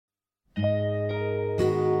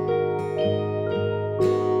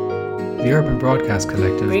The Urban Broadcast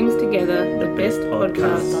Collective brings together the best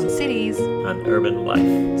podcasts on cities and urban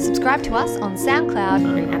life. Subscribe to us on SoundCloud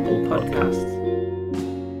and Apple Podcasts.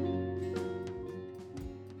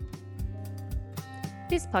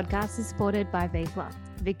 This podcast is supported by VPLA,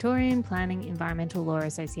 the Victorian Planning Environmental Law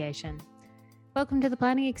Association. Welcome to the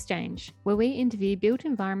Planning Exchange, where we interview built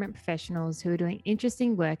environment professionals who are doing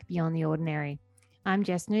interesting work beyond the ordinary. I'm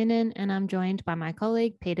Jess Noonan, and I'm joined by my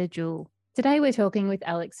colleague Peter Jewell. Today we're talking with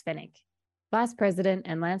Alex Fennick, Vice President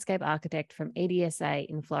and Landscape Architect from EDSA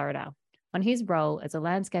in Florida, on his role as a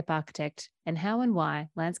landscape architect and how and why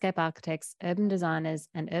landscape architects, urban designers,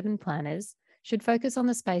 and urban planners should focus on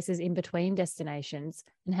the spaces in between destinations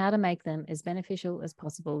and how to make them as beneficial as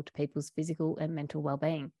possible to people's physical and mental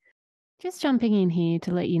well-being. Just jumping in here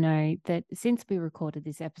to let you know that since we recorded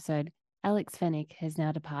this episode, Alex Fennick has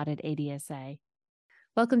now departed EDSA.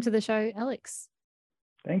 Welcome to the show, Alex.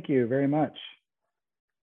 Thank you very much.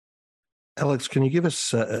 Alex, can you give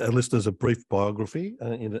us listeners a brief biography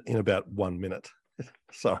in about 1 minute?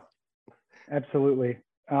 Sorry. Absolutely.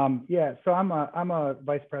 So I'm a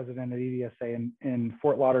vice president at EDSA in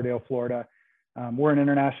Fort Lauderdale, Florida. We're an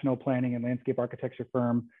international planning and landscape architecture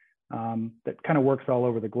firm that kind of works all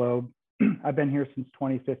over the globe. I've been here since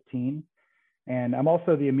 2015, and I'm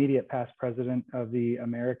also the immediate past president of the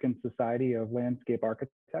American Society of Landscape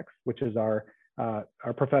Architects, which is our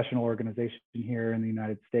professional organization here in the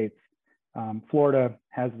United States. Florida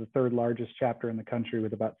has the third largest chapter in the country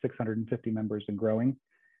with about 650 members and growing.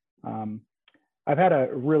 I've had a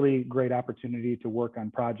really great opportunity to work on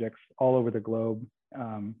projects all over the globe,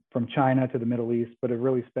 from China to the Middle East, but I've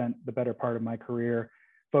really spent the better part of my career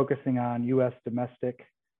focusing on US domestic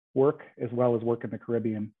work as well as work in the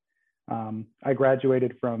Caribbean. I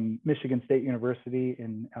graduated from Michigan State University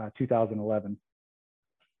in 2011.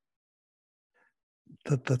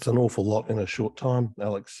 That's an awful lot in a short time,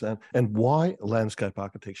 Alex. And why landscape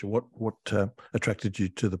architecture? What attracted you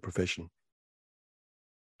to the profession?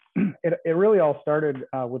 It really all started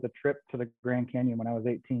with a trip to the Grand Canyon when I was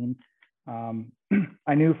 18.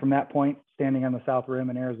 I knew from that point, standing on the South Rim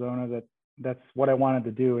in Arizona, that that's what I wanted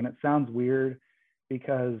to do. And it sounds weird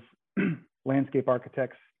because landscape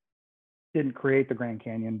architects didn't create the Grand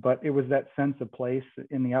Canyon, but it was that sense of place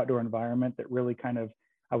in the outdoor environment that really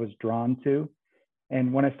I was drawn to.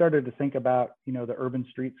 And when I started to think about, the urban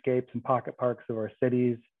streetscapes and pocket parks of our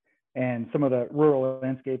cities and some of the rural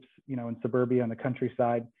landscapes, in suburbia and the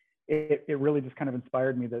countryside, it really just kind of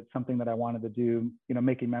inspired me that it's something that I wanted to do,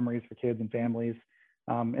 making memories for kids and families.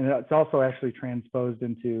 And it's also actually transposed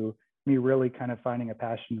into me really kind of finding a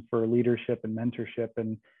passion for leadership and mentorship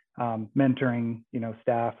and mentoring,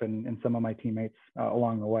 staff and some of my teammates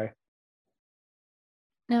along the way.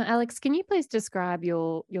 Now, Alex, can you please describe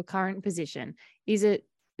your current position? Is it,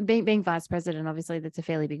 being vice president, obviously that's a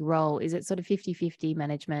fairly big role, is it sort of 50-50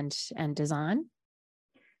 management and design?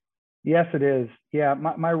 Yes, it is. Yeah,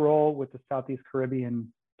 my role with the Southeast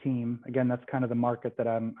Caribbean team, again, that's kind of the market that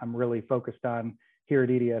I'm really focused on here at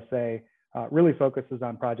EDSA, really focuses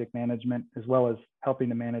on project management as well as helping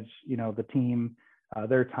to manage, the team,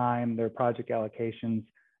 their time, their project allocations,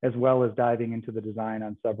 as well as diving into the design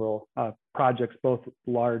on several projects, both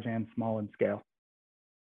large and small in scale.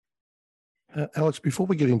 Alex, before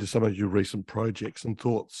we get into some of your recent projects and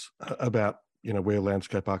thoughts about, where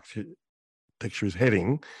landscape architecture is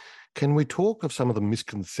heading, can we talk of some of the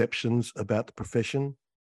misconceptions about the profession?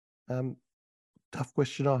 Tough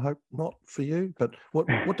question, I hope not for you, but what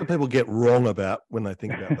do people get wrong about when they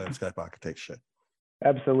think about landscape architecture?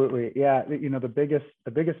 Absolutely. Yeah. The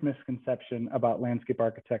biggest misconception about landscape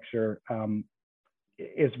architecture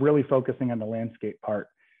is really focusing on the landscape part.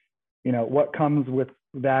 What comes with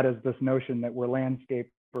that is this notion that we're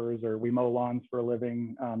landscapers or we mow lawns for a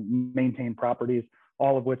living, maintain properties,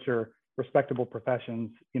 all of which are respectable professions.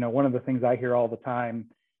 One of the things I hear all the time,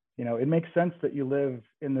 it makes sense that you live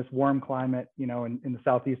in this warm climate, in the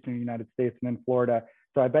southeastern United States and in Florida.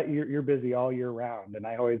 So I bet you're busy all year round. And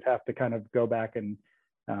I always have to kind of go back and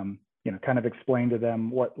kind of explain to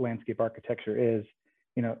them what landscape architecture is.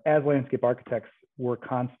 As landscape architects, we're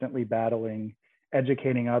constantly battling,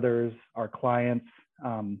 educating others, our clients,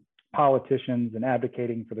 politicians, and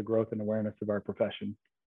advocating for the growth and awareness of our profession.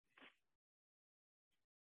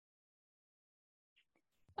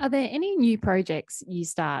 Are there any new projects you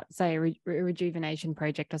start, say a rejuvenation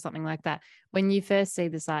project or something like that, when you first see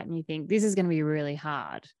the site and you think this is going to be really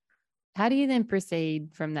hard? How do you then proceed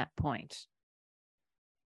from that point?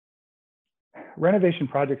 Renovation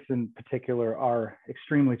projects in particular are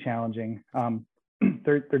extremely challenging.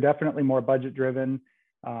 They're definitely more budget driven,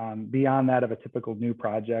 beyond that of a typical new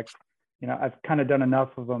project. I've kind of done enough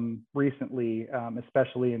of them recently,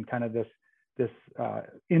 especially in kind of this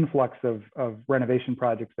influx of renovation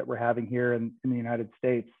projects that we're having here in the United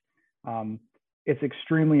States. It's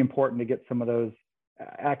extremely important to get some of those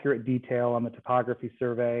accurate detail on the topography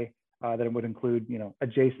survey that it would include,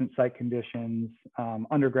 adjacent site conditions,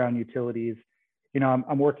 underground utilities.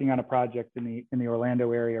 I'm working on a project in the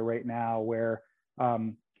Orlando area right now where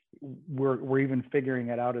we're even figuring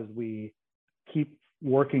it out as we keep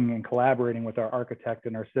working and collaborating with our architect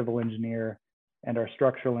and our civil engineer and our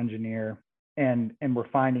structural engineer. And we're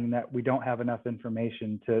finding that we don't have enough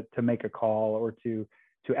information to make a call or to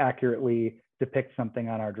accurately depict something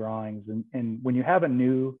on our drawings. And when you have a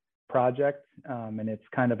new project and it's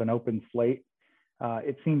kind of an open slate,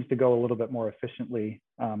 it seems to go a little bit more efficiently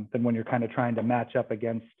than when you're kind of trying to match up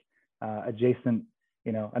against an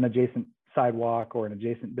adjacent sidewalk or an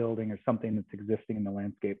adjacent building or something that's existing in the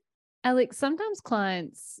landscape. Alex, sometimes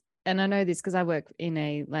clients, and I know this because I work in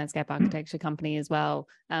a landscape architecture company as well,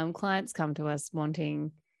 clients come to us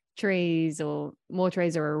wanting trees or more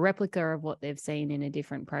trees or a replica of what they've seen in a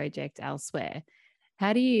different project elsewhere.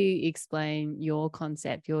 How do you explain your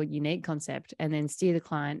concept, your unique concept, and then steer the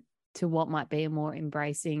client to what might be a more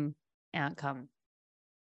embracing outcome?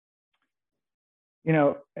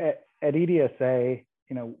 At EDSA,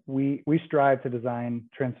 we strive to design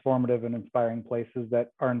transformative and inspiring places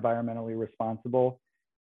that are environmentally responsible.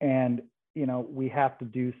 And, we have to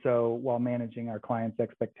do so while managing our clients'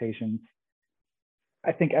 expectations.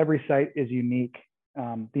 I think every site is unique.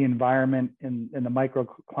 The environment and the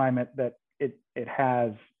microclimate that it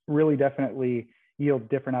has really definitely yield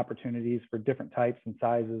different opportunities for different types and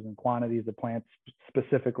sizes and quantities of plants,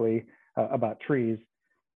 specifically about trees.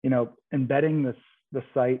 Embedding the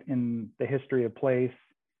site in the history of place,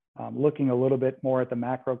 looking a little bit more at the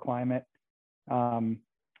macroclimate,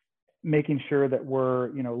 making sure that we're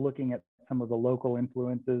looking at some of the local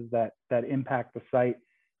influences that impact the site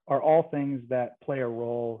are all things that play a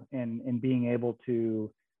role in being able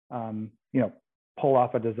to pull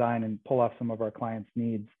off a design and pull off some of our clients'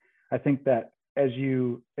 needs. I think that as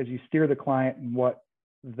you steer the client and what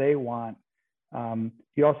they want,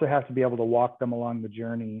 you also have to be able to walk them along the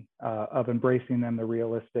journey of embracing them the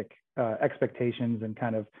realistic expectations and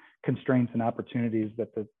kind of constraints and opportunities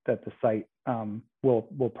that the site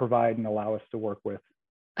will provide and allow us to work with.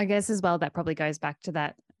 I guess as well, that probably goes back to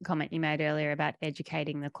that comment you made earlier about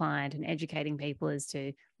educating the client and educating people as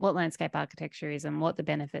to what landscape architecture is and what the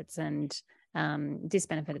benefits and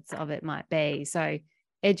disbenefits of it might be. So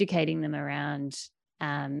educating them around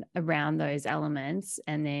those elements,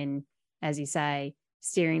 and then, as you say,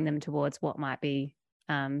 steering them towards what might be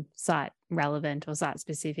site relevant or site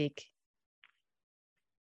specific.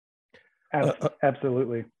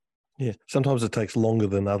 Absolutely. Yeah, sometimes it takes longer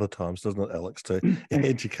than other times, doesn't it, Alex, to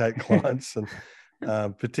educate clients, and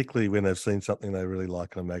particularly when they've seen something they really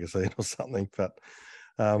like in a magazine or something. But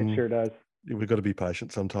it sure does. We've got to be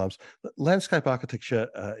patient sometimes. Landscape architecture,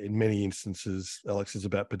 in many instances, Alex, is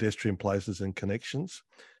about pedestrian places and connections.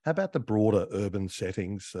 How about the broader urban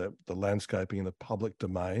settings, the landscaping in the public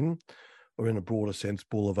domain, or in a broader sense,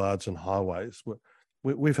 boulevards and highways?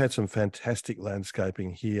 We've had some fantastic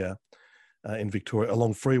landscaping here in Victoria,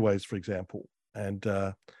 along freeways, for example, and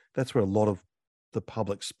that's where a lot of the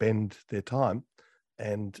public spend their time,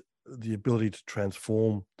 and the ability to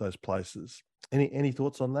transform those places. Any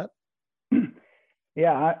thoughts on that?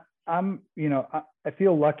 Yeah, I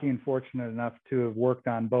feel lucky and fortunate enough to have worked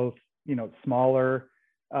on both, smaller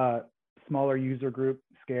user group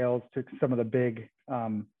scales to some of the big,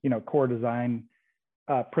 core design,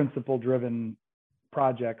 principle-driven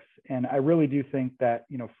projects. And I really do think that,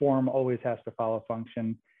 form always has to follow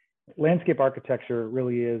function. Landscape architecture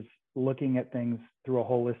really is looking at things through a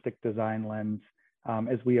holistic design lens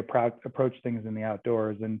as we approach things in the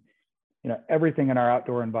outdoors. And everything in our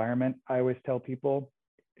outdoor environment, I always tell people,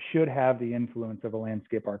 should have the influence of a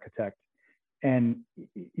landscape architect. And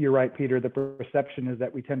you're right, Peter, the perception is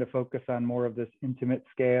that we tend to focus on more of this intimate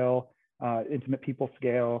scale, intimate people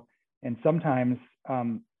scale. And sometimes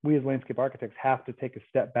we as landscape architects have to take a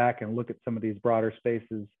step back and look at some of these broader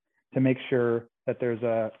spaces to make sure that there's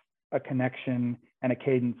a connection and a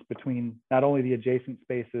cadence between not only the adjacent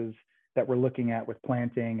spaces that we're looking at with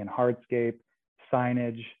planting and hardscape,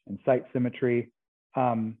 signage and site symmetry,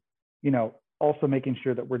 also making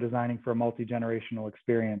sure that we're designing for a multi-generational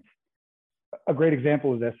experience. A great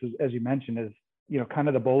example of this, is, as you mentioned, is kind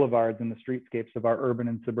of the boulevards and the streetscapes of our urban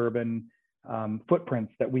and suburban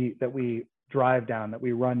footprints that we drive down, that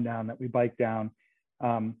we run down, that we bike down.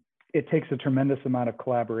 It takes a tremendous amount of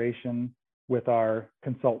collaboration with our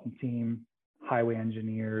consultant team, highway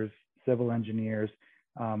engineers, civil engineers,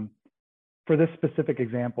 for this specific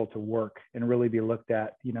example to work and really be looked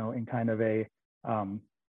at, in kind of a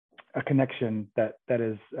connection that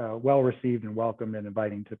is well received and welcomed and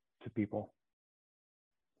inviting to people.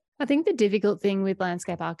 I think the difficult thing with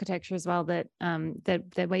landscape architecture as well that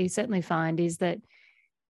we certainly find is that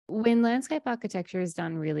when landscape architecture is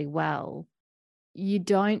done really well, you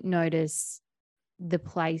don't notice the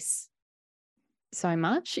place so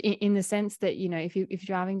much in the sense that, if you're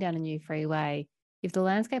driving down a new freeway, if the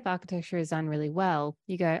landscape architecture is done really well,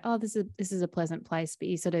 you go, oh, this is a pleasant place, but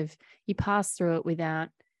you pass through it without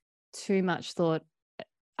too much thought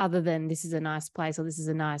other than this is a nice place or this is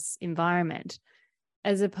a nice environment.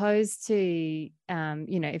 As opposed to,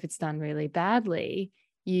 if it's done really badly,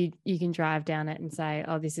 you can drive down it and say,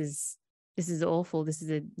 oh, this is awful. This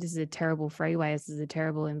is a terrible freeway. This is a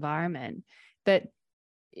terrible environment. But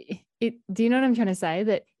do you know what I'm trying to say?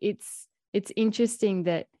 That it's interesting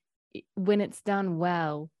that when it's done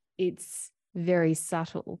well, it's very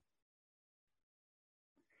subtle.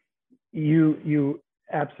 You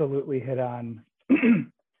absolutely hit on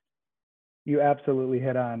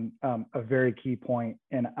a very key point.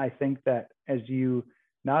 And I think that as you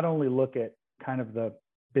not only look at kind of the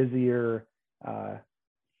busier,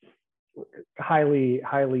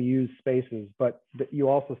 highly used spaces, but that you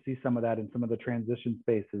also see some of that in some of the transition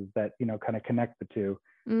spaces that, kind of connect the two.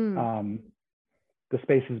 The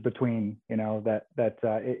spaces between,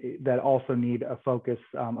 that also need a focus,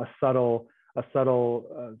 a subtle,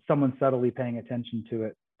 someone subtly paying attention to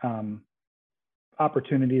it.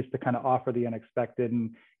 Opportunities to kind of offer the unexpected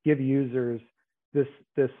and give users this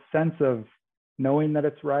sense of knowing that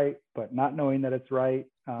it's right, but not knowing that it's right.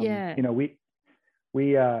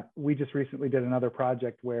 We just recently did another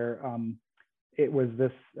project where it was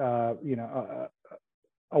this, a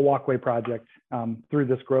walkway project through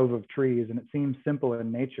this grove of trees, and it seems simple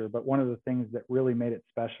in nature, but one of the things that really made it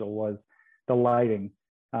special was the lighting.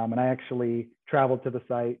 And I actually traveled to the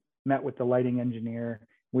site, met with the lighting engineer.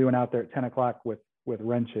 We went out there at 10 o'clock with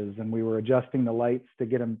wrenches, and we were adjusting the lights to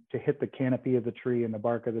get them to hit the canopy of the tree and the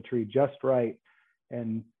bark of the tree just right.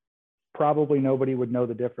 And probably nobody would know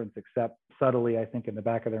the difference, except subtly, I think in the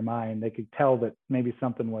back of their mind, they could tell that maybe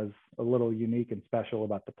something was a little unique and special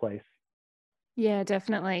about the place. Yeah,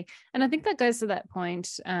 definitely. And I think that goes to that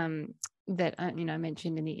point that I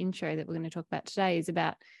mentioned in the intro that we're going to talk about today, is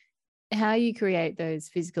about how you create those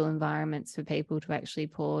physical environments for people to actually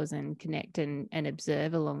pause and connect and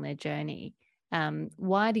observe along their journey.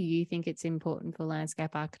 Why do you think it's important for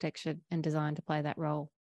landscape architecture and design to play that role?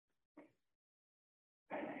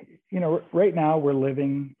 Right now we're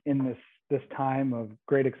living in this time of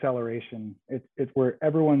great acceleration. It's where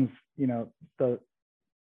everyone's, the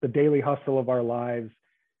daily hustle of our lives.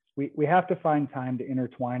 We have to find time to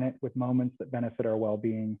intertwine it with moments that benefit our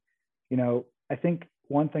well-being. I think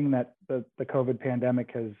one thing that the COVID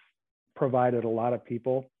pandemic has provided a lot of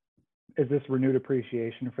people is this renewed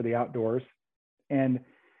appreciation for the outdoors. And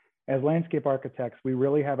as landscape architects, we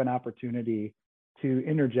really have an opportunity to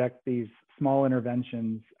interject these small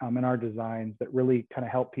interventions in our designs that really kind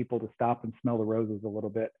of help people to stop and smell the roses a little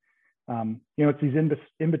bit. It's these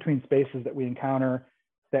in-between spaces that we encounter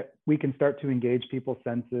that we can start to engage people's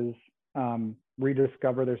senses,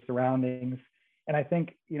 rediscover their surroundings. And I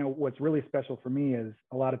think, what's really special for me is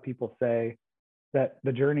a lot of people say that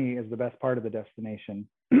the journey is the best part of the destination.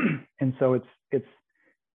 And so it's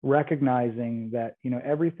recognizing that,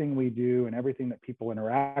 everything we do and everything that people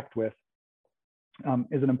interact with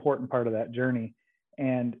is an important part of that journey.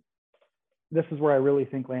 And this is where I really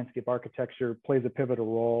think landscape architecture plays a pivotal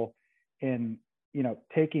role in,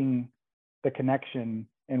 taking the connection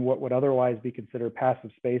in what would otherwise be considered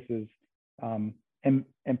passive spaces, and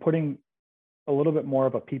putting a little bit more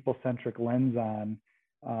of a people-centric lens on.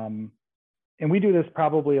 And we do this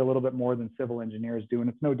probably a little bit more than civil engineers do, and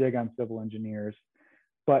it's no dig on civil engineers.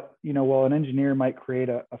 But, while an engineer might create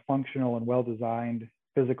a functional and well-designed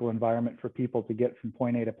physical environment for people to get from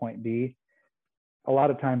point A to point B, a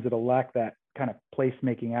lot of times it'll lack that kind of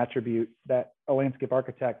place-making attribute that a landscape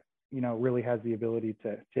architect, really has the ability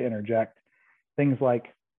to interject. Things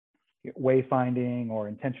like wayfinding or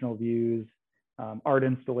intentional views, art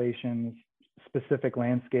installations, specific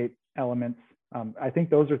landscape elements. I think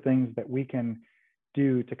those are things that we can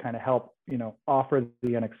do to kind of help, offer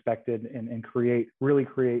the unexpected and really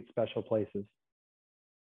create special places.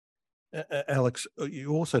 Alex,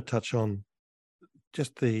 you also touch on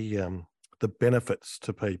just the benefits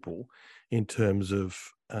to people in terms of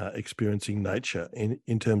experiencing nature,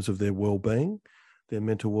 in terms of their well-being, their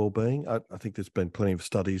mental well-being. I think there's been plenty of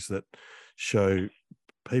studies that show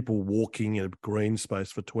people walking in a green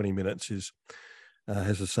space for 20 minutes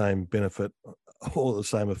has the same benefit all the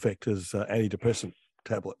same effect as antidepressant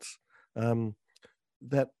tablets.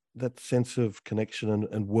 That sense of connection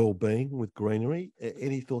and well-being with greenery.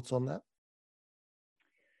 Any thoughts on that?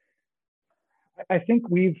 I think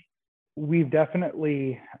we've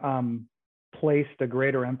definitely placed a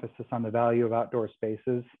greater emphasis on the value of outdoor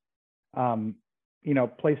spaces.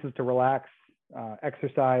 Places to relax,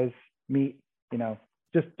 exercise, meet,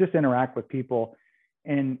 just interact with people.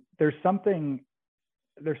 And there's something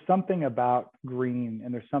about green,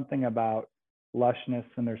 and there's something about lushness,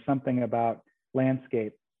 and there's something about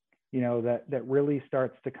landscape, that really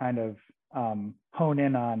starts to kind of hone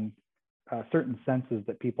in on certain senses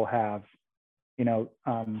that people have,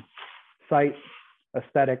 sight,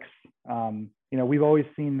 aesthetics. We've always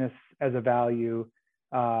seen this as a value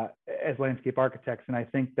as landscape architects, and I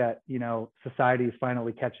think that society is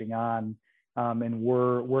finally catching on, and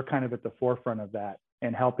we're kind of at the forefront of that,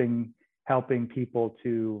 and helping people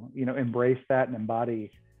to embrace that and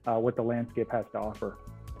embody what the landscape has to offer.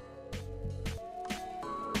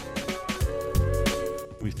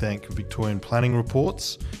 We thank Victorian Planning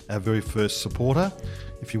Reports, our very first supporter.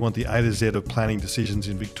 If you want the A to Z of planning decisions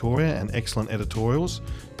in Victoria and excellent editorials,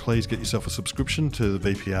 please get yourself a subscription to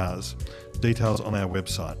the VPRs. Details on our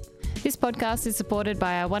website. This podcast is supported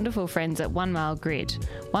by our wonderful friends at 1 Mile Grid.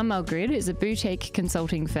 1 Mile Grid is a boutique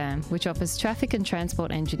consulting firm which offers traffic and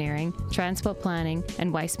transport engineering, transport planning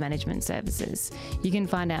and waste management services. You can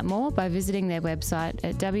find out more by visiting their website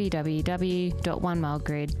at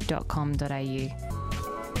www.onemilegrid.com.au.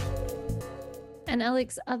 And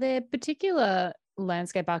Alex, are there particular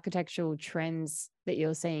landscape architectural trends that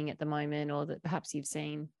you're seeing at the moment, or that perhaps you've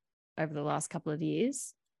seen over the last couple of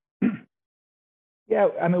years? Yeah,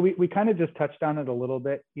 I mean, we kind of just touched on it a little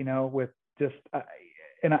bit, with just,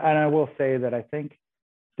 and I will say that I think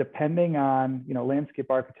depending on, landscape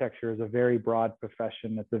architecture is a very broad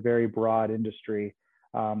profession. It's a very broad industry.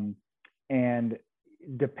 And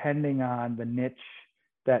depending on the niche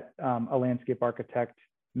that a landscape architect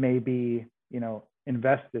may be,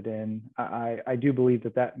 invested in, I do believe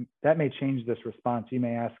that may change this response. You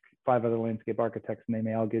may ask 5 other landscape architects and they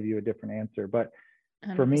may all give you a different answer. But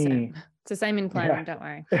 100%. For me, it's the same in planning, yeah. Don't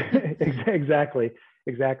worry. Exactly.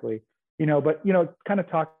 But kind of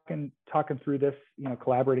talking through this,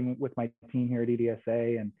 collaborating with my team here at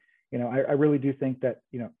EDSA, and I really do think that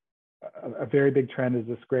a very big trend is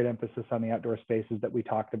this great emphasis on the outdoor spaces that we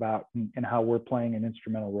talked about, and how we're playing an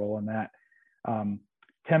instrumental role in that.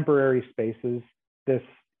 Temporary spaces, this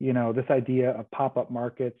idea of pop-up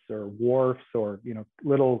markets or wharfs, or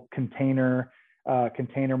little container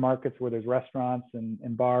markets where there's restaurants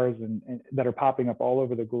and bars and that are popping up all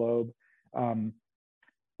over the globe.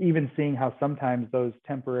 Even seeing how sometimes those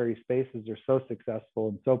temporary spaces are so successful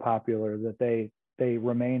and so popular that they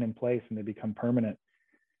remain in place and they become permanent.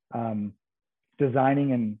 Designing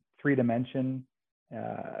in 3D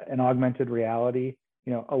and augmented reality,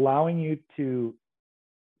 allowing you to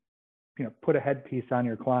put a headpiece on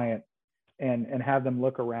your client and have them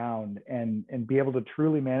look around and be able to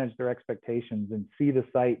truly manage their expectations and see the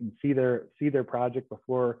site and see their project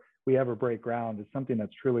before we ever break ground is something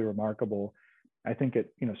that's truly remarkable. I think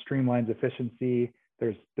it streamlines efficiency.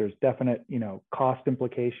 There's definite cost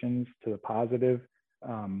implications to the positive,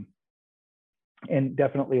 and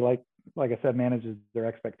definitely like I said, manages their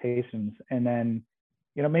expectations. And then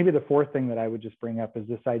maybe the fourth thing that I would just bring up is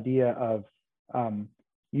this idea of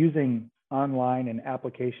using online and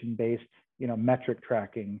application-based metric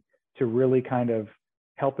tracking to really kind of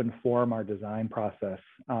help inform our design process,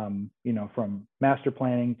 from master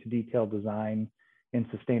planning to detailed design and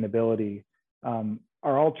sustainability,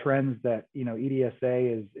 are all trends that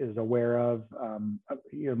EDSA is aware of.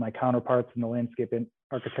 My counterparts in the landscape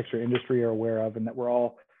architecture industry are aware of, and that we're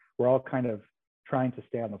all kind of trying to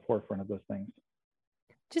stay on the forefront of those things.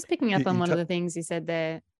 Just picking up on one of the things you said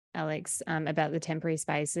there, Alex, about the temporary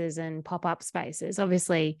spaces and pop-up spaces.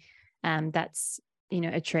 Obviously, that's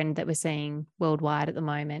a trend that we're seeing worldwide at the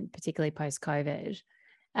moment, particularly post-COVID.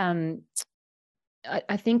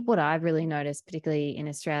 I think what I've really noticed, particularly in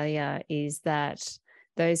Australia, is that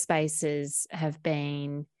those spaces have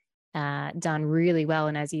been done really well.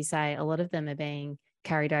 And as you say, a lot of them are being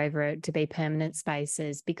carried over to be permanent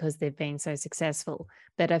spaces because they've been so successful.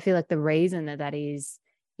 But I feel like the reason that is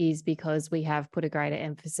because we have put a greater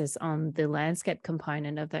emphasis on the landscape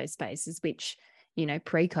component of those spaces, which,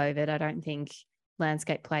 pre-COVID, I don't think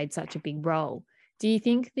landscape played such a big role. Do you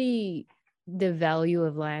think the value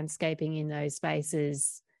of landscaping in those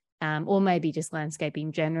spaces, or maybe just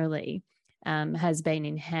landscaping generally, has been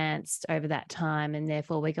enhanced over that time, and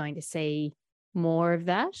therefore we're going to see more of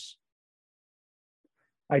that?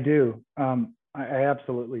 I do. I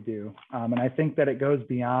absolutely do. And I think that it goes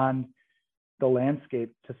beyond the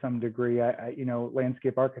landscape to some degree.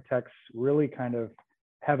 Landscape architects really kind of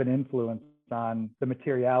have an influence on the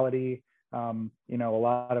materiality, a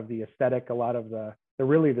lot of the aesthetic, a lot of the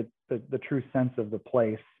true sense of the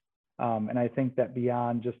place. And I think that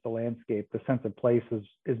beyond just the landscape, the sense of place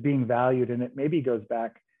is being valued. And it maybe goes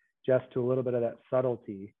back just to a little bit of that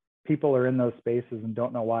subtlety. People are in those spaces and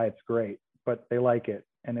don't know why it's great, but they like it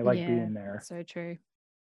and they like being there. So true.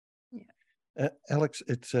 Alex,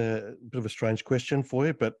 it's a bit of a strange question for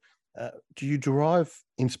you, but do you derive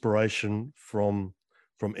inspiration from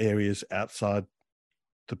areas outside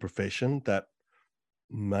the profession that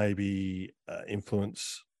maybe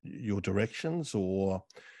influence your directions, or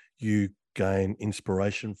you gain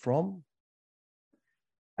inspiration from?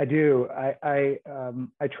 I do. I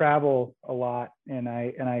travel a lot, and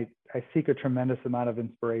I seek a tremendous amount of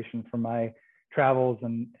inspiration from my travels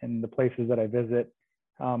and the places that I visit.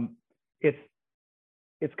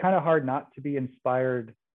 It's kind of hard not to be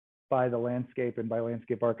inspired by the landscape and by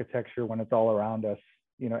landscape architecture when it's all around us.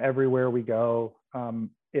 Everywhere we go,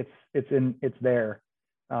 it's there,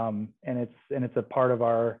 and it's a part of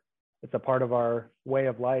our way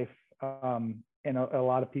of life. And a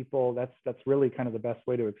lot of people, that's really kind of the best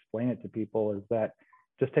way to explain it to people, is that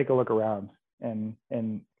just take a look around, and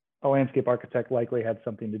a landscape architect likely had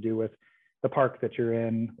something to do with the park that you're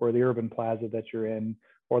in, or the urban plaza that you're in,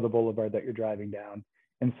 or the boulevard that you're driving down.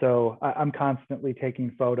 And so I'm constantly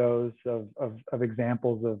taking photos of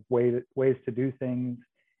examples of ways to do things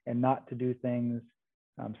and not to do things,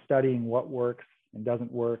 studying what works and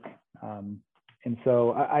doesn't work. And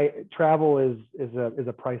so travel is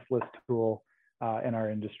a priceless tool in our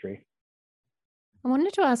industry. I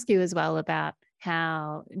wanted to ask you as well about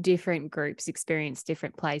how different groups experience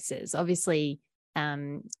different places. Obviously,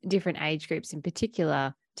 different age groups in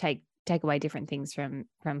particular take away different things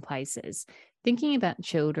from places. Thinking about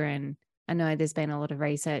children, I know there's been a lot of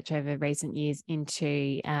research over recent years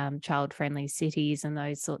into child-friendly cities and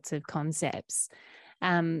those sorts of concepts.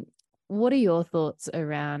 What are your thoughts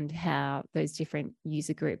around how those different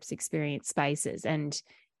user groups experience spaces? And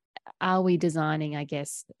are we designing, I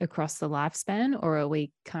guess, across the lifespan, or are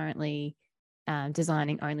we currently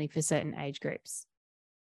designing only for certain age groups?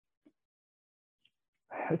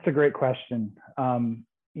 It's a great question.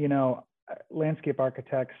 Landscape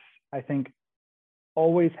architects, I think,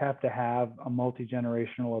 always have to have a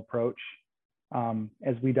multi-generational approach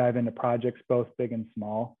as we dive into projects, both big and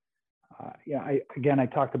small. I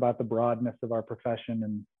talked about the broadness of our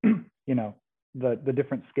profession and, the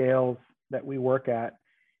different scales that we work at.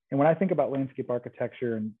 And when I think about landscape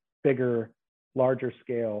architecture and bigger, larger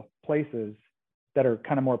scale places that are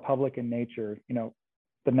kind of more public in nature, you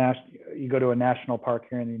go to a national park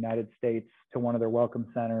here in the United States, to one of their welcome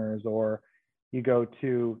centers, or you go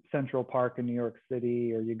to Central Park in New York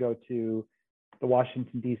City, or you go to the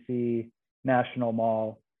Washington, D.C. National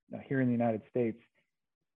Mall here in the United States,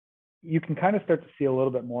 you can kind of start to see a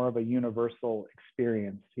little bit more of a universal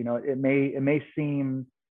experience. It may seem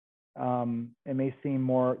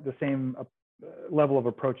more the same level of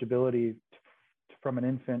approachability from an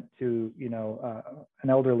infant to an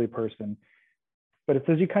elderly person, but it's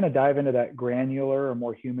as you kind of dive into that granular or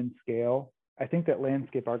more human scale, I think that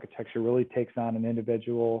landscape architecture really takes on an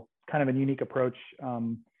individual, kind of a unique approach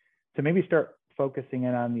to maybe start focusing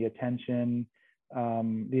in on the attention,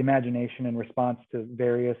 the imagination in response to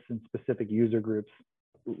various and specific user groups,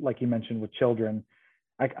 like you mentioned with children.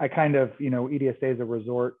 I kind of, EDSA is a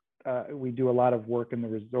resort. We do a lot of work in the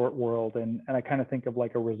resort world, and I kind of think of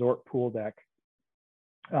like a resort pool deck,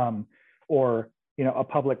 or a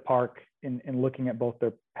public park, in looking at both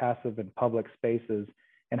their passive and public spaces,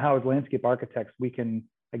 and how as landscape architects we can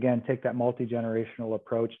again take that multi-generational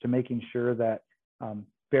approach to making sure that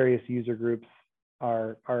various user groups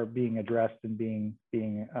are being addressed and being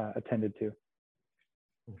attended to.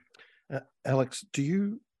 Alex, do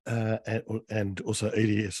you and also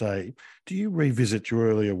EDSA, do you revisit your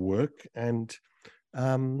earlier work and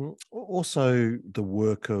also the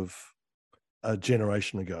work of a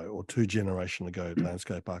generation ago or 2 generations ago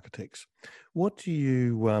landscape architects? What do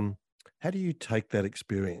you how do you take that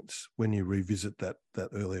experience when you revisit that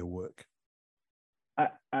earlier work?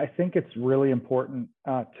 I think it's really important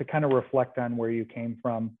to kind of reflect on where you came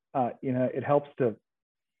from. It helps to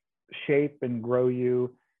shape and grow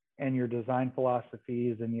you and your design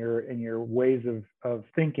philosophies and your ways of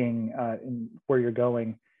thinking and where you're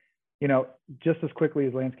going. Just as quickly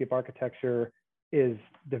as landscape architecture is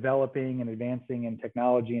developing and advancing in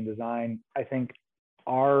technology and design, I think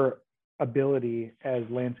our ability as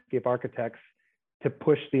landscape architects to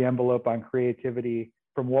push the envelope on creativity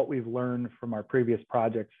from what we've learned from our previous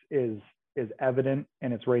projects is evident,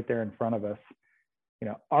 and it's right there in front of us.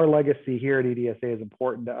 Our legacy here at EDSA is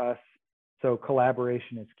important to us, so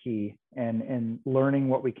collaboration is key, and learning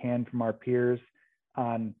what we can from our peers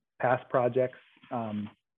on past projects,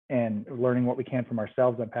 and learning what we can from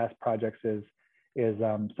ourselves on past projects is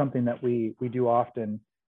something that we do often.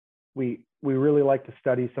 We really like to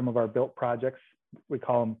study some of our built projects. We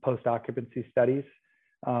call them post-occupancy studies.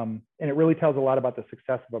 And it really tells a lot about the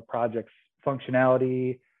success of a project's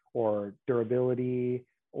functionality or durability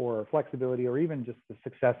or flexibility, or even just the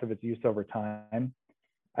success of its use over time.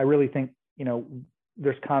 I really think,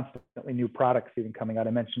 there's constantly new products even coming out.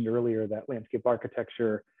 I mentioned earlier that landscape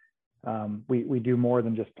architecture, we do more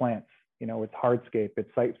than just plants. It's hardscape,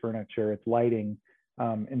 it's site furniture, it's lighting.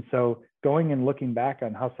 And so going and looking back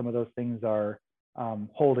on how some of those things are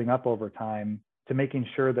holding up over time, to making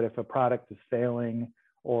sure that if a product is failing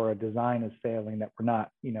or a design is failing, that we're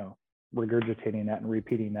not, regurgitating that and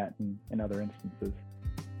repeating that in other instances.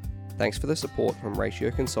 Thanks for the support from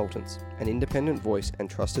Ratio Consultants, an independent voice and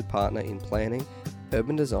trusted partner in planning,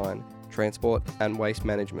 urban design, transport, and waste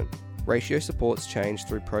management. Ratio supports change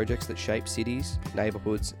through projects that shape cities,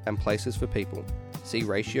 neighbourhoods, and places for people. See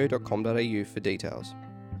ratio.com.au for details.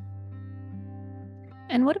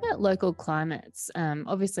 And what about local climates?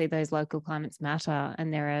 Obviously, those local climates matter,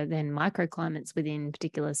 and there are then microclimates within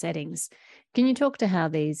particular settings. Can you talk to how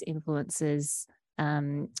these influences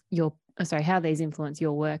how these influence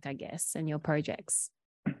your work, I guess, and your projects?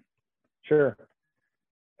 Sure.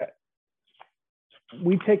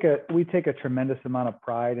 We take a tremendous amount of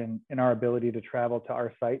pride in our ability to travel to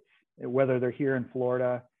our sites, whether they're here in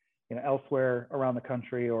Florida, elsewhere around the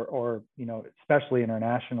country, or especially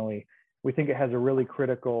internationally. We think it has a really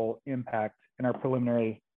critical impact in our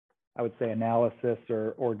preliminary, I would say, analysis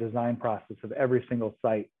or design process of every single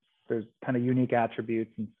site. There's kind of unique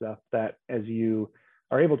attributes and stuff that, as you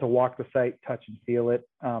are able to walk the site, touch and feel it,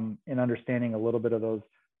 and understanding a little bit of those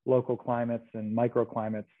local climates and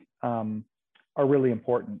microclimates are really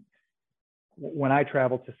important. When I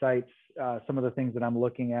travel to sites, some of the things that I'm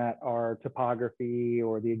looking at are topography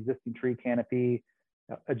or the existing tree canopy,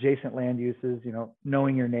 adjacent land uses.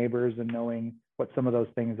 Knowing your neighbors and knowing what some of those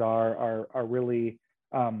things are really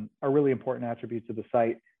important attributes of the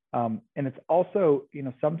site. And it's also,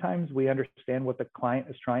 sometimes we understand what the client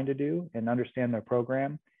is trying to do and understand their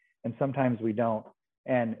program, and sometimes we don't.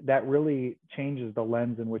 And that really changes the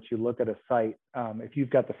lens in which you look at a site. If you've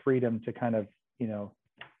got the freedom to kind of,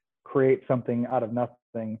 create something out of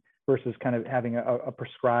nothing versus kind of having a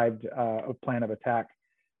prescribed plan of attack,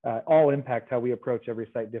 all impact how we approach every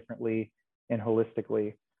site differently and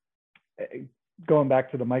holistically. Going back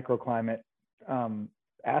to the microclimate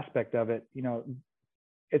aspect of it,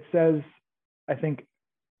 it says, I think,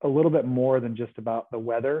 a little bit more than just about the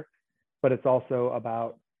weather, but it's also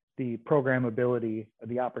about the programmability,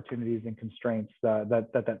 the opportunities and constraints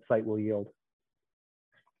that site will yield.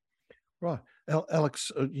 Right.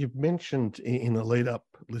 Alex, you've mentioned in the lead up,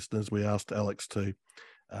 listeners, we asked Alex to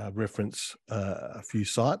reference a few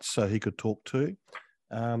sites so he could talk to.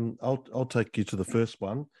 I'll take you to the first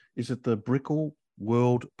one. Is it the Brickell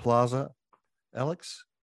World Plaza, Alex?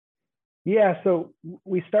 Yeah, so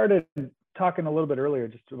we started talking a little bit earlier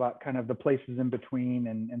just about kind of the places in between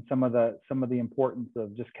and some of the importance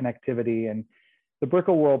of just connectivity. And the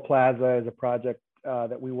Brickell World Plaza is a project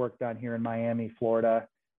that we worked on here in Miami, Florida.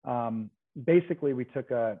 Basically, we took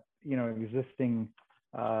an existing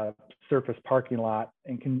surface parking lot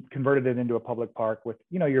and converted it into a public park with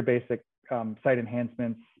your basic site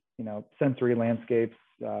enhancements, sensory landscapes,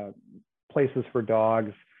 places for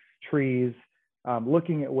dogs, trees.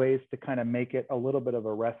 Looking at ways to kind of make it a little bit of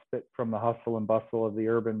a respite from the hustle and bustle of the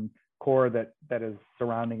urban core that is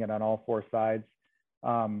surrounding it on all four sides.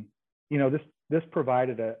 This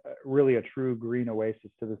provided really a true green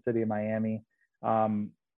oasis to the city of Miami,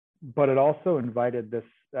 but it also invited this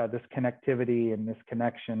connectivity and this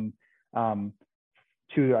connection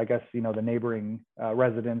to, I guess, the neighboring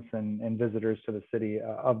residents and visitors to the city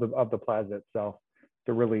of the plaza itself.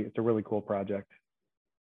 It's a really cool project.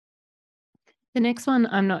 The next one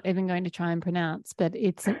I'm not even going to try and pronounce, but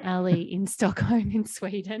it's an alley in Stockholm in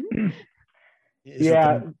Sweden.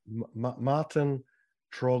 Martin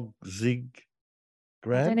Trogzig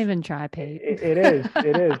Grad? Don't even try, Pete. It is,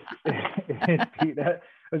 Pete. That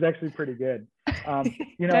was actually pretty good.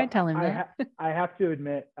 Don't tell him that. I have to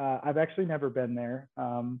admit, I've actually never been there.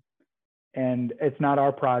 And it's not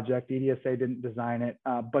our project. EDSA didn't design it.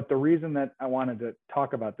 But the reason that I wanted to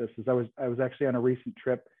talk about this is I was actually on a recent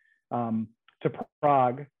trip to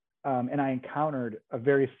Prague, and I encountered a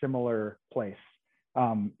very similar place.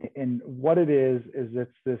 And what it is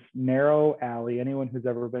it's this narrow alley. Anyone who's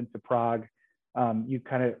ever been to Prague, you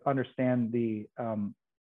kind of understand the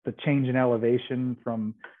change in elevation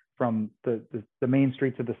from the main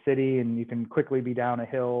streets of the city, and you can quickly be down a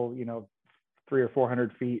hill, 300 or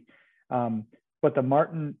 400 feet. But the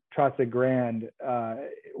Martin Trasse Grand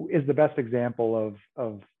is the best example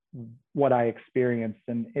of what I experienced.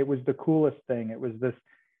 And it was the coolest thing. It was this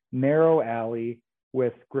narrow alley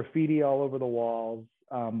with graffiti all over the walls.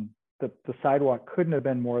 The sidewalk couldn't have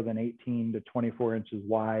been more than 18 to 24 inches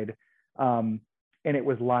wide. And it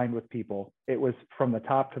was lined with people. It was from the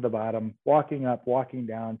top to the bottom, walking up, walking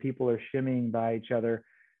down. People are shimmying by each other.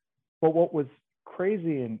 But what was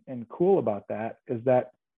crazy and cool about that is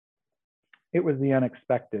that it was the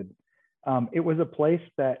unexpected. It was a place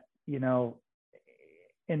that,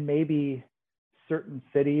 in maybe certain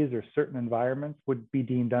cities or certain environments would be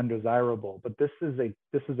deemed undesirable, but this is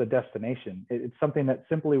a destination. It's something that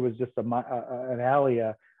simply was just an alley,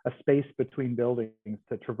 a space between buildings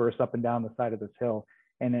to traverse up and down the side of this hill.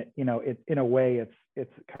 And it in a way,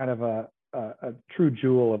 it's kind of a true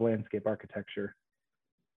jewel of landscape architecture.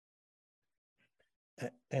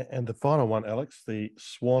 And the final one, Alex, the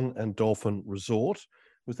Swan and Dolphin Resort,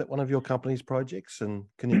 was that one of your company's projects? And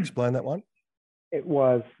can you explain that one? It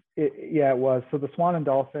was. It was. So the Swan and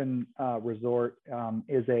Dolphin Resort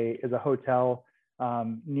is a hotel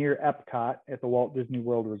near Epcot at the Walt Disney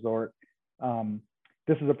World Resort.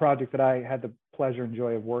 This is a project that I had the pleasure and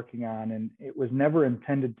joy of working on, and it was never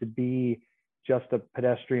intended to be just a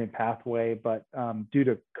pedestrian pathway, but due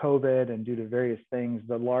to COVID and due to various things,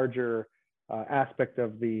 the larger aspect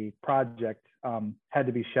of the project had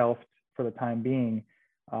to be shelved for the time being.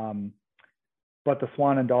 But the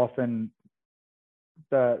Swan and Dolphin,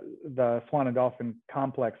 the Swan and Dolphin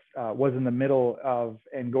complex was in the middle of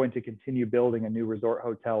and going to continue building a new resort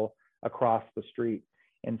hotel across the street.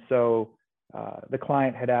 And so the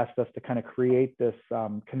client had asked us to kind of create this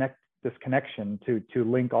connection to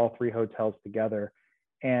link all three hotels together.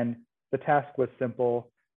 And the task was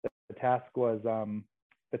simple. The task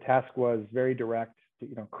was very direct,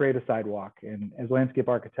 to create a sidewalk. And as landscape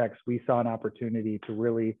architects, we saw an opportunity to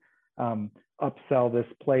really upsell this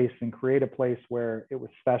place and create a place where it was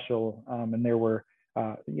special, and there were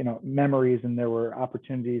memories, and there were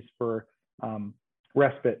opportunities for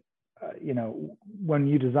respite. When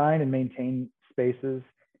you design and maintain spaces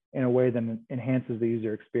in a way that enhances the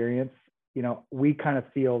user experience, we kind of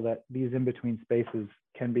feel that these in-between spaces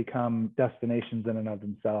can become destinations in and of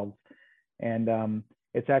themselves. And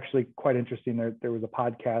it's actually quite interesting. There was a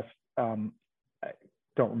podcast, I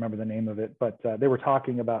don't remember the name of it, but they were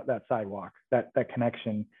talking about that sidewalk, that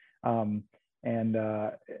connection, as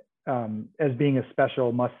being a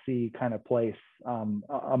special must-see kind of place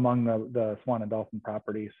among the Swan and Dolphin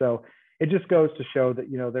property. So it just goes to show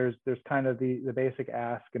that there's kind of the basic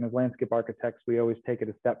ask, and as landscape architects, we always take it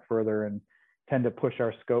a step further and tend to push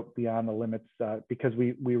our scope beyond the limits because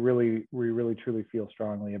we really truly feel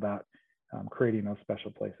strongly about creating those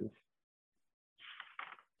special places.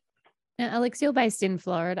 Now, Alex, you're based in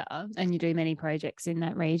Florida and you do many projects in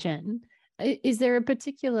that region. Is there a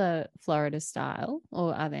particular Florida style,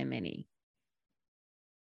 or are there many?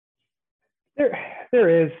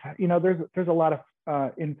 There is. There's a lot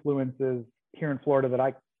of influences here in Florida that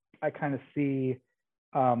I kind of see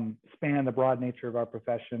span the broad nature of our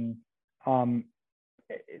profession.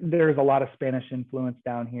 There's a lot of Spanish influence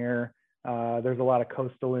down here. There's a lot of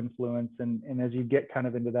coastal influence, and as you get kind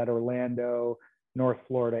of into that Orlando, North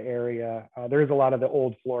Florida area, there's a lot of the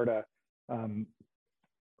old Florida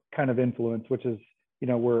kind of influence, which is,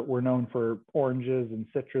 we're known for oranges and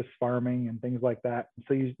citrus farming and things like that.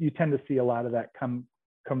 So you tend to see a lot of that come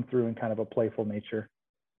through in kind of a playful nature.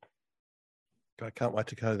 I can't wait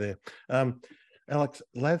to go there. Alex,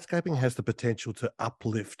 landscaping has the potential to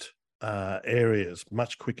uplift areas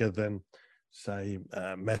much quicker than, say,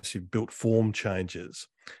 massive built form changes.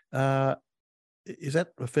 Is that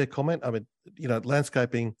a fair comment? I mean,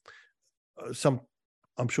 landscaping,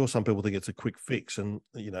 I'm sure some people think it's a quick fix, and,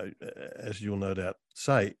 as you'll no doubt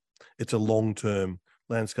say, it's a long-term,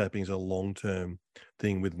 landscaping is a long-term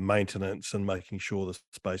thing with maintenance and making sure the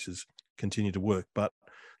spaces continue to work. But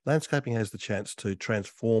landscaping has the chance to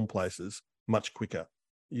transform places much quicker.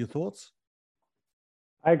 Your thoughts?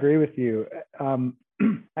 I agree with you.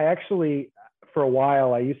 I actually, for a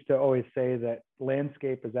while, I used to always say that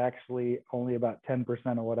landscape is actually only about 10%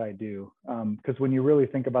 of what I do. Because when you really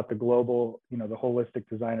think about the global, the holistic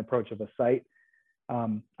design approach of a site,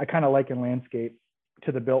 I kind of liken landscape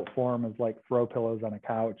to the built form as like throw pillows on a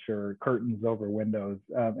couch or curtains over windows.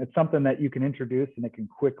 It's something that you can introduce and it can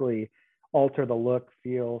quickly alter the look,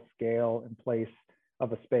 feel, scale, and place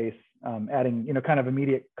of a space, adding, kind of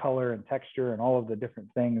immediate color and texture and all of the different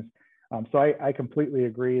things. So I completely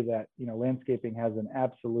agree that, landscaping has an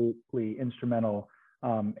absolutely instrumental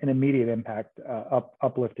and immediate impact,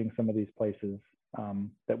 uplifting some of these places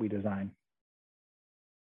that we design.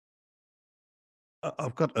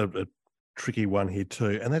 I've got a tricky one here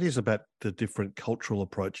too, and that is about the different cultural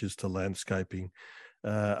approaches to landscaping.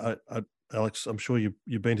 Alex, I'm sure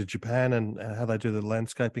you've been to Japan and how they do the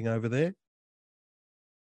landscaping over there.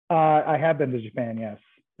 I have been to Japan, yes.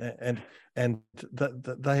 And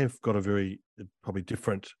they have got a very probably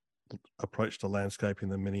different approach to landscaping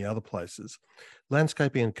than many other places.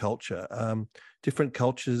 Landscaping and culture, different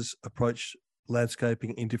cultures approach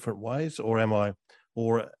landscaping in different ways, or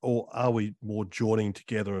are we more joining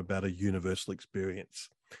together about a universal experience?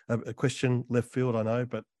 A question left field, I know,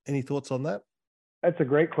 but any thoughts on that? That's a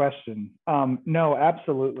great question. No,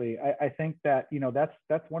 absolutely. I think that,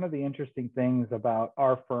 that's one of the interesting things about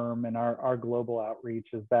our firm and our global outreach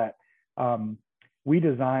is that we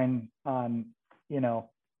design on,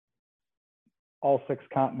 all 6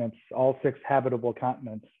 continents, all 6 habitable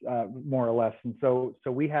continents, more or less. And so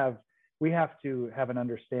we have to have an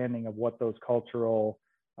understanding of what those cultural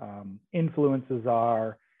influences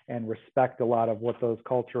are and respect a lot of what those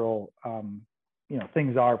cultural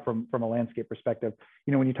things are from a landscape perspective.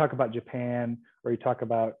 When you talk about Japan, or you talk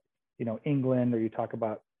about, England, or you talk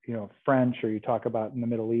about, French, or you talk about in the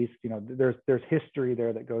Middle East, there's history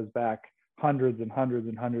there that goes back hundreds and hundreds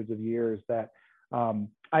and hundreds of years that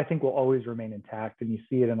I think will always remain intact. And you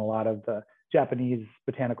see it in a lot of the Japanese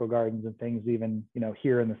botanical gardens and things, even,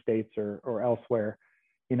 here in the States or elsewhere.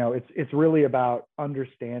 It's really about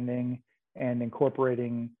understanding and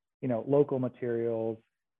incorporating, local materials,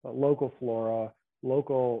 local flora,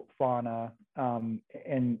 local fauna,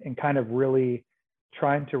 and kind of really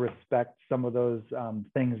trying to respect some of those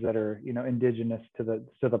things that are, indigenous to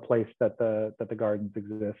the place that the gardens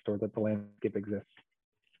exist or that the landscape exists.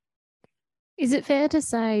 Is it fair to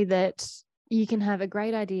say that you can have a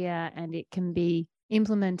great idea and it can be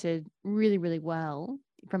implemented really, really well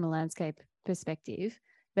from a landscape perspective,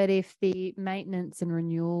 but if the maintenance and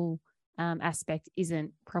renewal aspect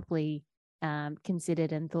isn't properly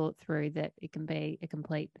considered and thought through, that it can be a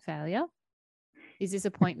complete failure? Is this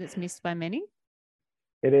a point that's missed by many?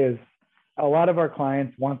 It is. A lot of our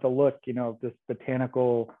clients want the look, of this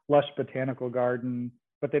lush botanical garden,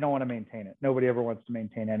 but they don't want to maintain it. Nobody ever wants to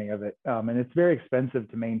maintain any of it. And it's very expensive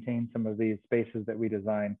to maintain some of these spaces that we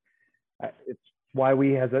design. It's why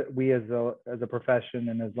we as a profession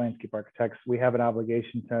and as landscape architects, we have an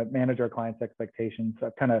obligation to manage our clients' expectations.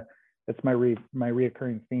 That's my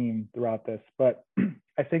reoccurring theme throughout this. But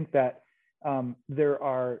I think that there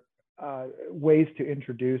are ways to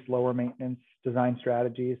introduce lower maintenance design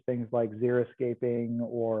strategies, things like xeriscaping,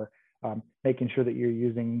 or making sure that you're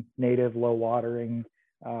using native low watering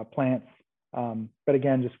plants. But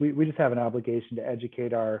again, we just have an obligation to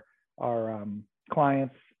educate our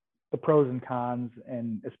clients, the pros and cons,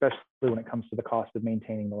 and especially when it comes to the cost of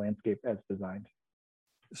maintaining the landscape as designed.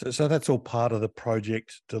 So that's all part of the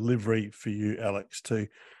project delivery for you, Alex, to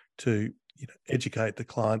educate the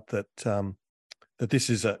client that that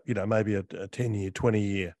this is maybe a 10-year,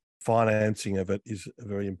 20-year financing of it is a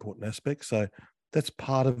very important aspect. So that's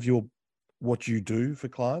part of what you do for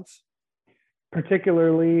clients.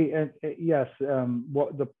 Particularly, yes,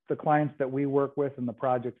 what the clients that we work with and the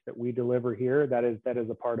projects that we deliver here, that is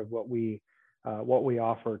a part of what we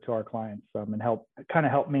offer to our clients, and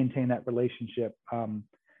help maintain that relationship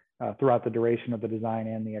throughout the duration of the design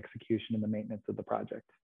and the execution and the maintenance of the project.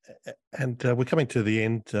 And we're coming to the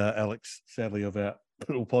end, Alex, sadly, of our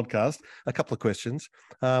little podcast. A couple of questions.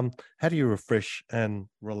 How do you refresh and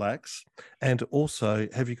relax? And also,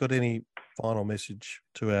 have you got any final message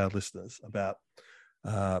to our listeners about,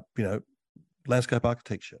 landscape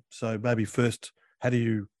architecture? So maybe first, how do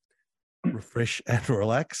you refresh and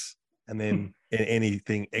relax? And then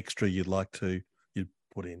anything extra you'd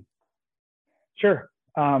put in? Sure.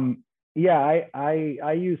 Yeah,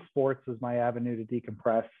 I use sports as my avenue to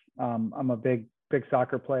decompress. I'm a big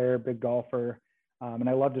soccer player, big golfer, and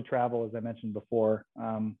I love to travel, as I mentioned before.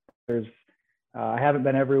 I haven't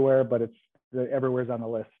been everywhere, but everywhere's on the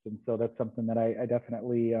list, and so that's something that I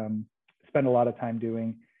definitely spend a lot of time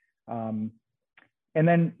doing. And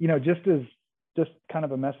then, just kind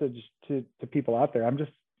of a message to people out there. I'm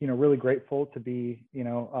just really grateful to be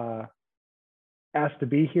asked to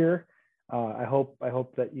be here. I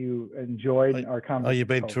hope that you enjoyed our conversation. Oh, you've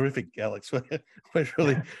been terrific, Alex. I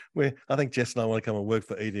think Jess and I want to come and work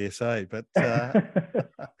for EDSA, but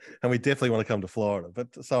and we definitely want to come to Florida.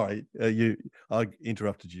 But sorry, I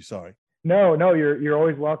interrupted you. Sorry. No, you're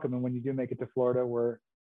always welcome. And when you do make it to Florida, we're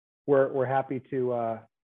happy to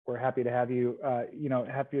have you.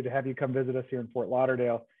 Happy to have you come visit us here in Fort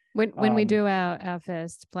Lauderdale. When we do our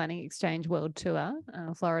first Planning Exchange World Tour,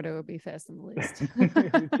 Florida will be first on the list.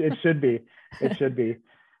 It should be. It should be.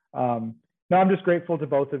 No, I'm just grateful to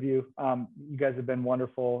both of you. You guys have been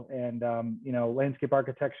wonderful, and landscape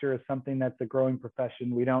architecture is something that's a growing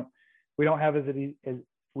profession. We don't have it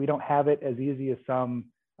as easy as some.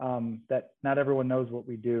 That not everyone knows what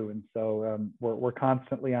we do, and so we're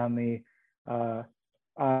constantly on the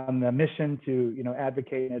mission to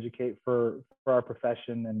advocate and educate for our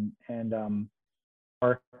profession, and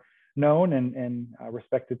are known and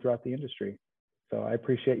respected throughout the industry. So I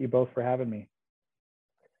appreciate you both for having me.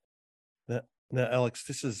 Now, Alex,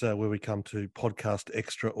 this is where we come to podcast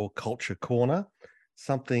extra or culture corner,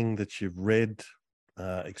 something that you've read,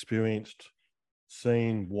 experienced,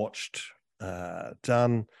 seen, watched,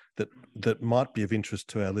 done that might be of interest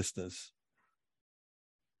to our listeners.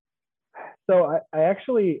 So I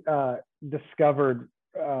actually discovered,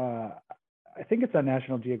 I think it's on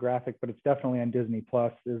National Geographic, but it's definitely on Disney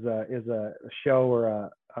Plus, is a show or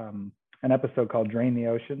an episode called Drain the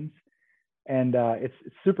Oceans. And it's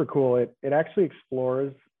super cool. It actually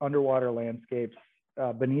explores underwater landscapes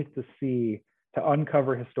beneath the sea to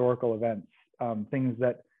uncover historical events, things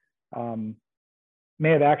that may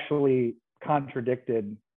have actually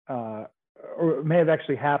contradicted or may have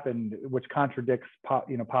actually happened, which contradicts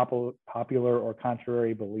popular or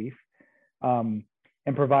contrary belief, and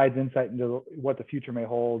provides insight into what the future may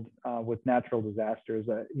hold with natural disasters.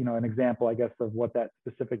 An example, I guess, of what that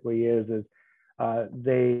specifically is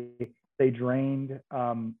they drained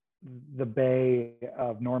the Bay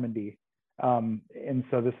of Normandy, and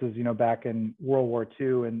so this is back in World War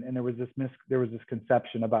II, and there was this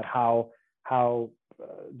conception about how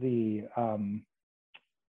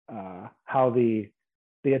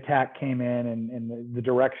the attack came in and the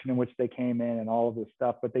direction in which they came in and all of this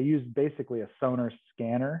stuff. But they used basically a sonar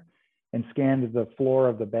scanner and scanned the floor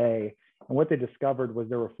of the bay, and what they discovered was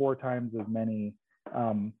there were 4 times as many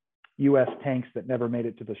U.S. tanks that never made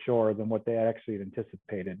it to the shore than what they actually had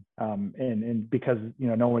anticipated. And because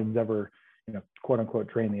no one's ever quote unquote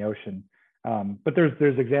drained the ocean. But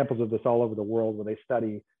there's examples of this all over the world where they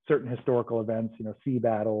study certain historical events, sea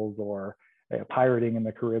battles or pirating in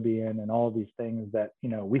the Caribbean and all of these things that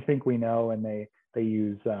we think we know, and they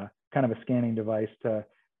use kind of a scanning device to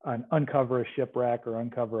uncover a shipwreck or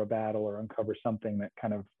uncover a battle or uncover something that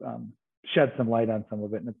kind of sheds some light on some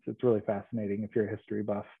of it. And it's really fascinating if you're a history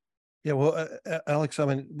buff. Yeah, well, Alex, I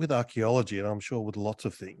mean, with archaeology, and I'm sure with lots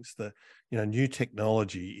of things, the new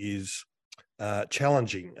technology is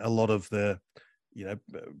challenging a lot of the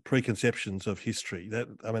preconceptions of history.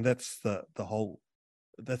 That's the whole.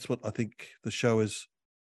 That's what I think the show is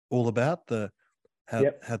all about.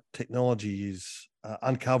 How technology is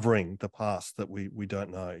uncovering the past that we don't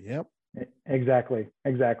know. Yeah, exactly.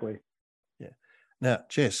 Yeah. Now,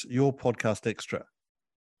 Jess, your podcast extra.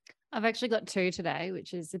 I've actually got 2 today,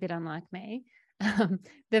 which is a bit unlike me.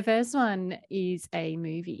 The first one is a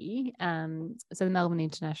movie. So the Melbourne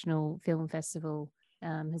International Film Festival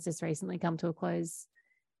has just recently come to a close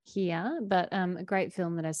here, but a great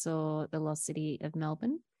film that I saw, The Lost City of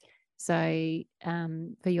Melbourne. So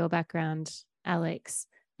for your background, Alex,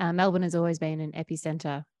 Melbourne has always been an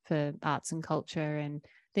epicenter for arts and culture, and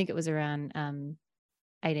I think it was around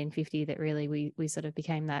 1850 that really we sort of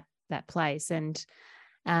became that place. And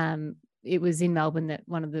it was in Melbourne that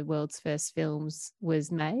one of the world's first films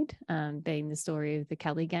was made, being the story of the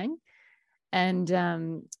Kelly Gang. And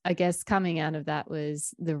I guess coming out of that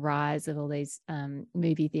was the rise of all these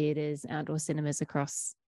movie theatres, outdoor cinemas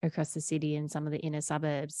across the city and some of the inner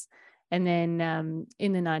suburbs. And then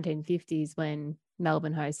in the 1950s, when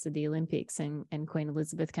Melbourne hosted the Olympics and Queen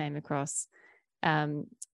Elizabeth came across,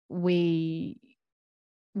 we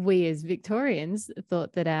as Victorians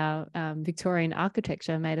thought that our Victorian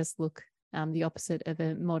architecture made us look the opposite of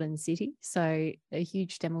a modern city. So a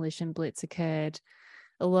huge demolition blitz occurred.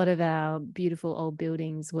 A lot of our beautiful old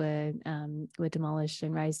buildings were demolished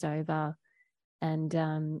and razed over, and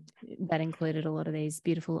that included a lot of these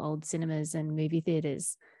beautiful old cinemas and movie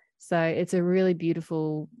theatres. So it's a really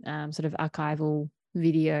beautiful sort of archival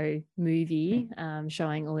video movie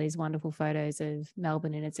showing all these wonderful photos of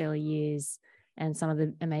Melbourne in its early years and some of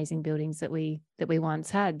the amazing buildings that we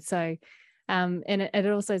once had. So, and it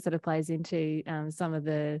also sort of plays into some of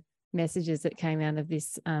the messages that came out of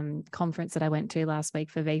this conference that I went to last week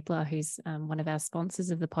for VPLA, who's one of our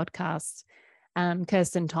sponsors of the podcast.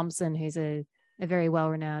 Kirsten Thompson, who's a very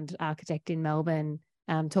well-renowned architect in Melbourne,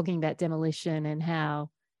 talking about demolition and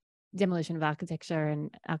how demolition of architecture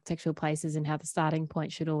and architectural places, and how the starting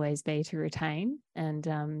point should always be to retain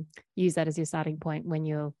and use that as your starting point when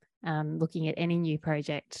you're looking at any new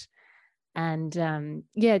project. And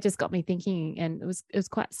it just got me thinking, and it was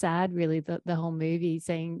quite sad, really, the whole movie,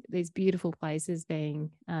 seeing these beautiful places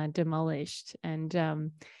being demolished. And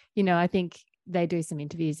I think they do some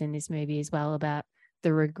interviews in this movie as well about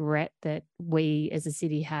the regret that we as a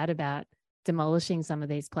city had about demolishing some of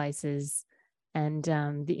these places, and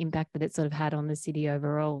the impact that it sort of had on the city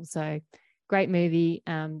overall. So great movie.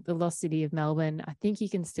 The Lost City of Melbourne. I think you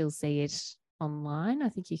can still see it online. I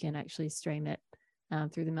think you can actually stream it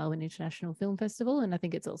through the Melbourne International Film Festival, and I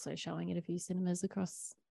think it's also showing at a few cinemas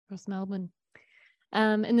across Melbourne.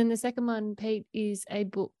 And then the second one, Pete, is a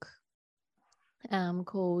book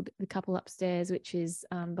called The Couple Upstairs, which is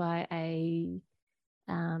by a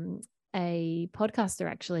podcaster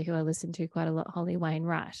actually who I listen to quite a lot, Holly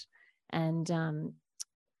Wainwright, and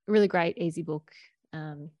really great, easy book.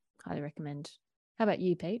 Highly recommend. How about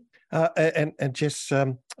you, Pete? And Jess,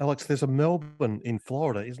 Alex, there's a Melbourne in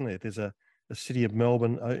Florida, isn't there? There's a city of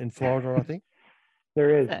Melbourne in Florida, I think.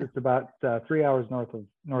 There is. It's about 3 hours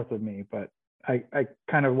north of me, but I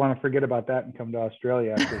kind of want to forget about that and come to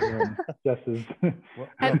Australia after hearing Jess's.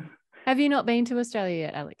 Have you not been to Australia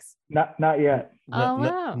yet, Alex? Not yet.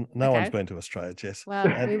 Wow. No one's been to Australia, Jess. Well,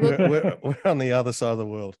 we're on the other side of the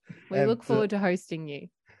world. We look forward to hosting you.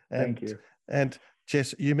 Thank you. And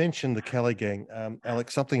Jess, you mentioned the Kelly Gang.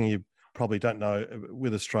 Alex, something you probably don't know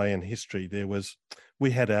with Australian history,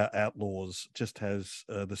 we had our outlaws, just as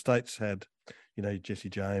the States had, Jesse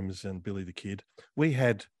James and Billy the Kid. We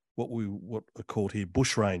had what are called here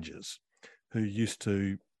bushrangers, who used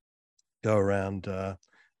to go around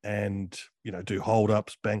and do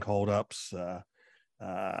hold-ups, bank hold-ups,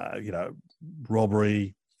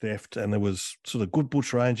 robbery, theft, and there was sort of good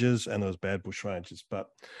bushrangers and there was bad bushrangers. But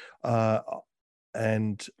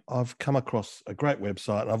and I've come across a great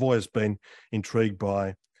website, and I've always been intrigued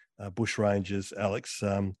by bushrangers, Alex,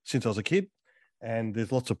 since I was a kid. And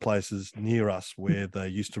there's lots of places near us where they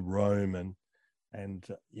used to roam and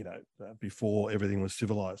before everything was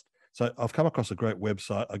civilized. So I've come across a great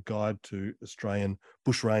website, a guide to Australian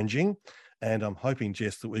bushranging, and I'm hoping,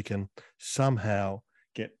 Jess, that we can somehow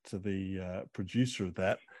get to the producer of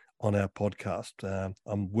that on our podcast.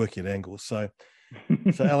 I'm working at angles. So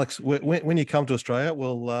Alex, when you come to Australia,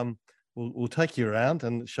 we'll take you around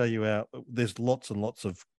and show you there's lots and lots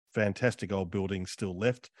of fantastic old buildings still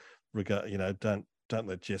left. Don't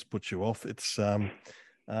let Jess put you off. It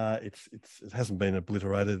hasn't been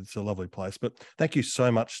obliterated. It's a lovely place. But thank you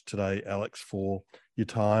so much today, Alex, for your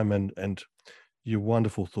time and your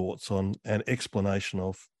wonderful thoughts on an explanation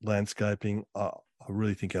of landscaping. I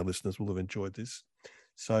really think our listeners will have enjoyed this.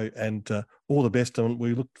 So, and all the best, and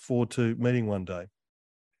we look forward to meeting one day.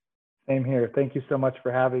 Same here. Thank you so much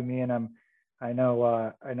for having me, and I know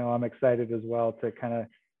I'm excited as well to kind of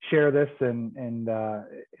share this and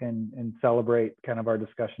celebrate kind of our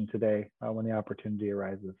discussion today when the opportunity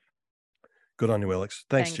arises. Good on you, Alex.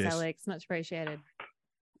 Thanks, Jess. Alex. Much appreciated.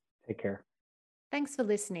 Take care. Thanks for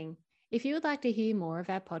listening. If you would like to hear more of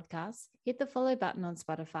our podcasts, hit the follow button on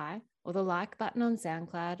Spotify, or the like button on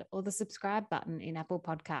SoundCloud, or the subscribe button in Apple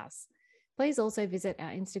Podcasts. Please also visit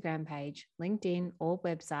our Instagram page, LinkedIn, or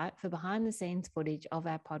website for behind-the-scenes footage of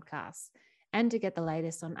our podcasts, and to get the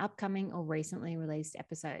latest on upcoming or recently released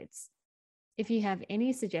episodes. If you have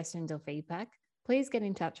any suggestions or feedback, please get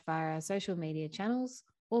in touch via our social media channels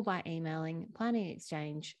or by emailing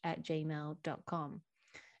planningexchange@gmail.com.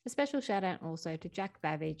 A special shout out also to Jack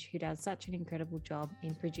Babbage, who does such an incredible job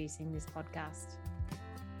in producing this podcast.